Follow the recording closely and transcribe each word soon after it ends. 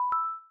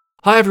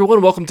Hi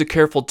everyone, welcome to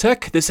Careful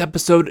Tech. This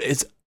episode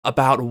is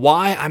about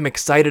why I'm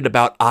excited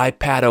about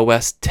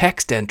iPadOS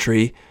text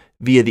entry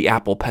via the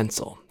Apple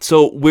Pencil.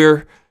 So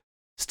we're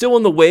still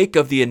in the wake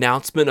of the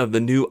announcement of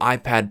the new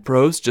iPad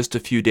Pros just a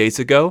few days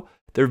ago.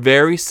 They're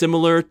very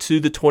similar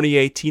to the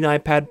 2018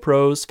 iPad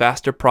Pros,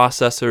 faster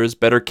processors,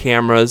 better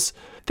cameras.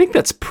 I think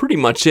that's pretty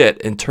much it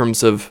in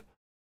terms of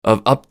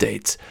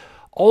updates.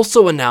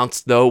 Also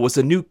announced, though, was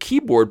a new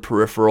keyboard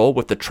peripheral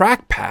with a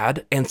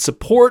trackpad and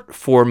support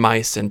for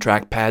mice and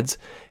trackpads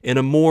in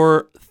a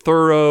more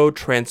thorough,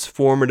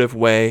 transformative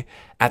way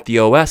at the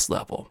OS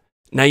level.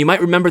 Now, you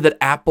might remember that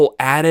Apple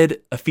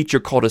added a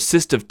feature called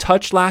Assistive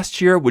Touch last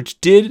year,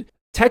 which did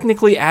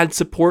technically add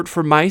support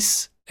for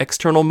mice,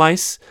 external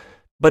mice,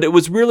 but it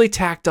was really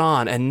tacked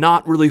on and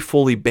not really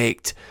fully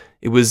baked.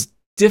 It was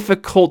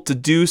difficult to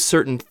do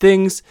certain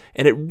things,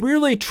 and it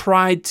really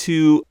tried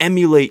to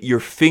emulate your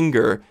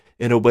finger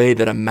in a way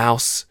that a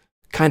mouse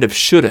kind of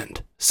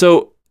shouldn't.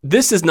 So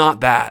this is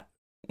not that,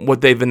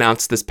 what they've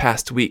announced this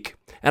past week.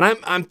 And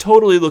I'm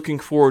totally looking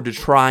forward to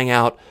trying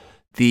out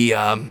the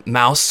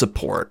mouse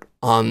support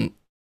on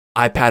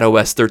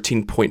iPadOS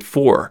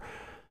 13.4.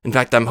 In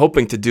fact, I'm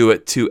hoping to do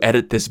it to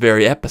edit this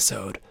very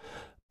episode.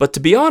 But to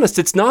be honest,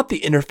 it's not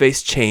the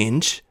interface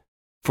change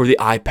for the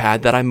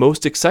iPad that I'm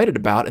most excited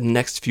about in the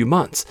next few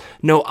months.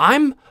 No,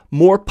 I'm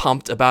more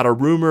pumped about a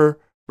rumor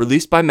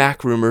released by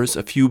MacRumors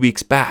a few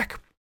weeks back.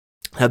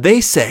 Now,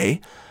 they say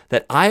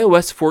that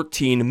iOS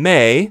 14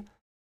 may,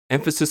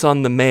 emphasis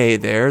on the may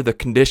there, the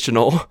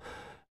conditional,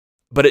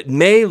 but it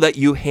may let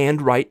you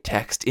handwrite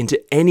text into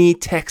any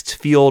text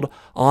field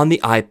on the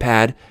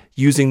iPad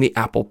using the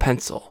Apple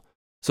Pencil.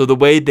 So the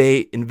way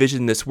they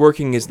envision this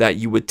working is that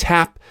you would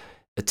tap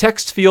a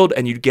text field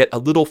and you'd get a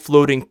little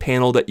floating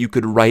panel that you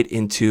could write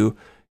into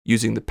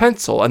using the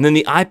pencil. And then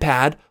the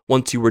iPad,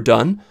 once you were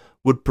done,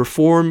 would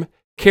perform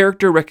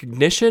character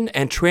recognition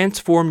and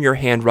transform your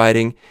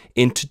handwriting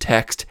into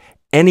text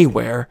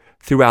anywhere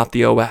throughout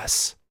the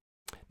OS.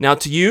 Now,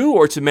 to you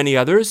or to many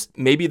others,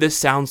 maybe this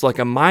sounds like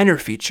a minor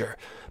feature,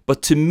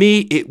 but to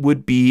me, it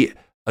would be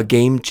a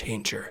game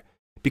changer.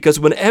 Because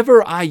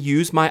whenever I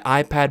use my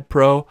iPad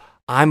Pro,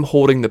 I'm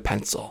holding the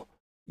pencil.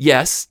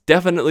 Yes,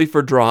 definitely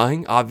for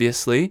drawing,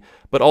 obviously,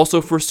 but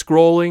also for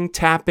scrolling,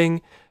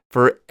 tapping,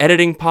 for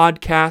editing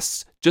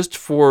podcasts, just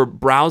for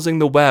browsing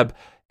the web,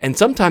 and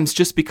sometimes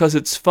just because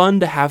it's fun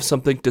to have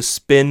something to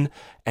spin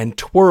and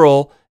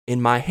twirl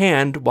in my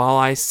hand while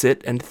I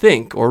sit and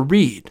think or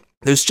read.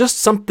 There's just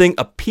something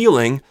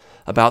appealing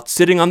about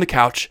sitting on the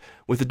couch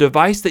with a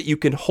device that you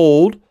can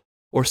hold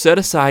or set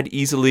aside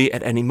easily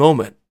at any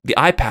moment. The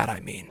iPad, I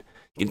mean.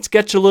 You can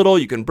sketch a little,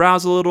 you can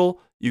browse a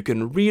little, you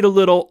can read a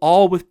little,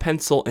 all with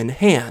pencil in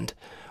hand.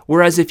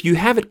 Whereas if you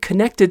have it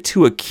connected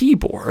to a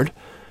keyboard,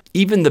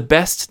 even the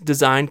best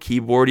designed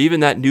keyboard, even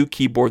that new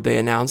keyboard they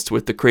announced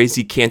with the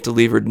crazy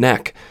cantilevered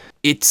neck,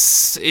 it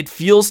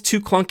feels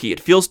too clunky, it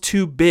feels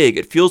too big,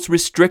 it feels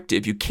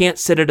restrictive. You can't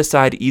set it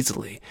aside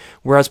easily.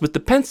 Whereas with the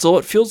pencil,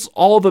 it feels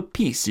all of a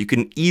piece. You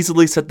can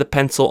easily set the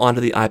pencil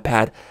onto the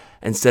iPad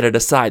and set it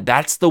aside.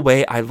 That's the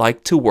way I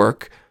like to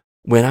work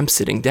when I'm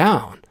sitting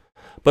down.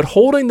 But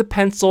holding the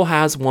pencil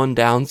has one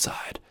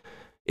downside.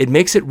 It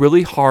makes it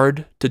really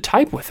hard to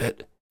type with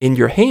it in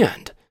your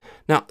hand.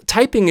 Now,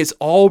 typing is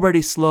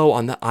already slow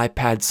on the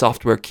iPad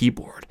software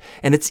keyboard,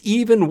 and it's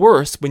even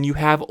worse when you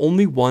have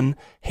only one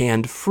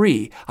hand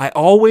free. I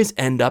always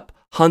end up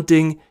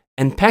hunting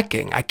and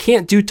pecking. I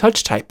can't do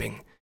touch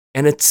typing,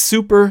 and it's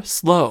super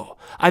slow.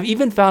 I've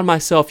even found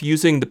myself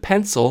using the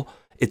pencil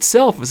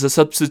itself as a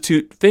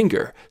substitute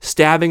finger,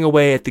 stabbing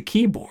away at the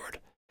keyboard.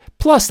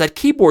 Plus, that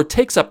keyboard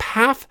takes up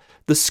half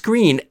the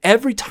screen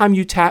every time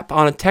you tap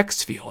on a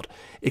text field.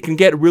 It can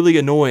get really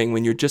annoying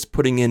when you're just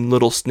putting in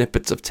little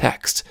snippets of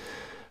text.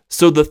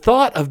 So the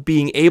thought of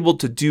being able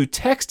to do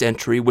text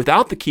entry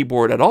without the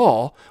keyboard at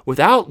all,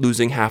 without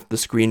losing half the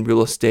screen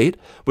real estate,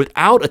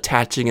 without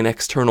attaching an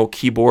external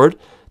keyboard,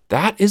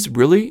 that is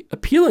really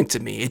appealing to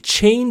me. It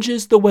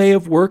changes the way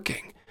of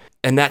working.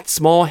 And that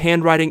small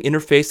handwriting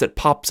interface that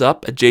pops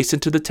up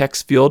adjacent to the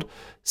text field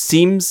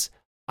seems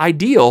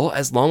ideal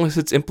as long as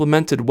it's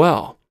implemented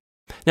well.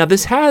 Now,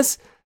 this has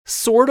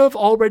sort of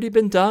already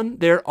been done.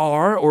 There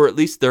are, or at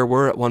least there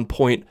were at one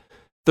point,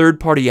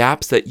 third-party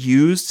apps that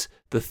used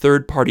the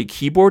third-party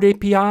keyboard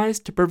APIs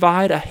to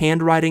provide a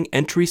handwriting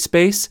entry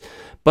space,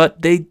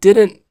 but they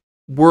didn't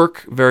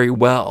work very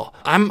well.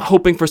 I'm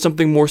hoping for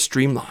something more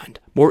streamlined,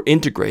 more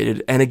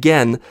integrated, and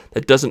again,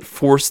 that doesn't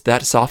force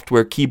that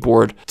software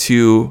keyboard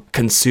to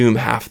consume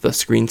half the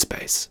screen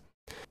space.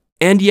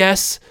 And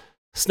yes,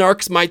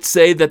 snarks might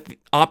say that the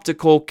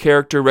optical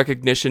character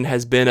recognition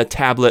has been a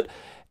tablet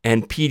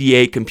and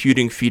PDA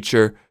computing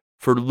feature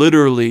for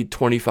literally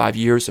 25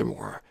 years or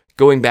more,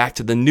 going back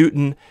to the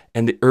Newton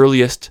and the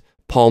earliest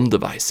Palm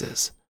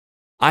devices.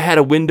 I had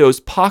a Windows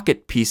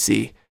Pocket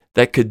PC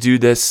that could do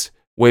this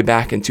way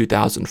back in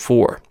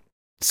 2004.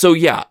 So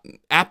yeah,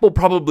 Apple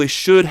probably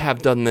should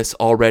have done this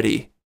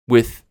already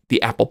with the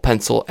Apple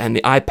Pencil and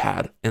the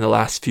iPad in the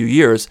last few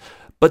years.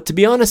 But to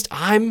be honest,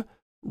 I'm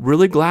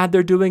really glad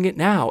they're doing it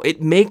now.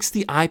 It makes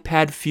the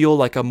iPad feel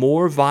like a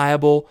more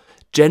viable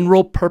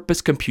general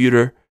purpose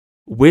computer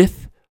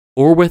with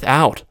or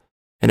without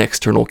an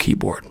external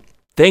keyboard.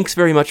 Thanks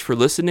very much for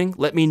listening.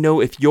 Let me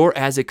know if you're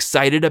as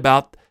excited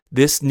about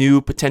this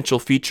new potential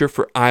feature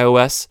for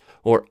iOS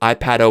or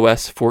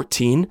iPadOS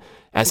 14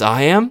 as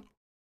I am.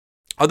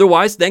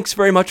 Otherwise, thanks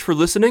very much for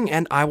listening,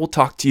 and I will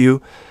talk to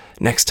you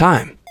next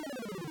time.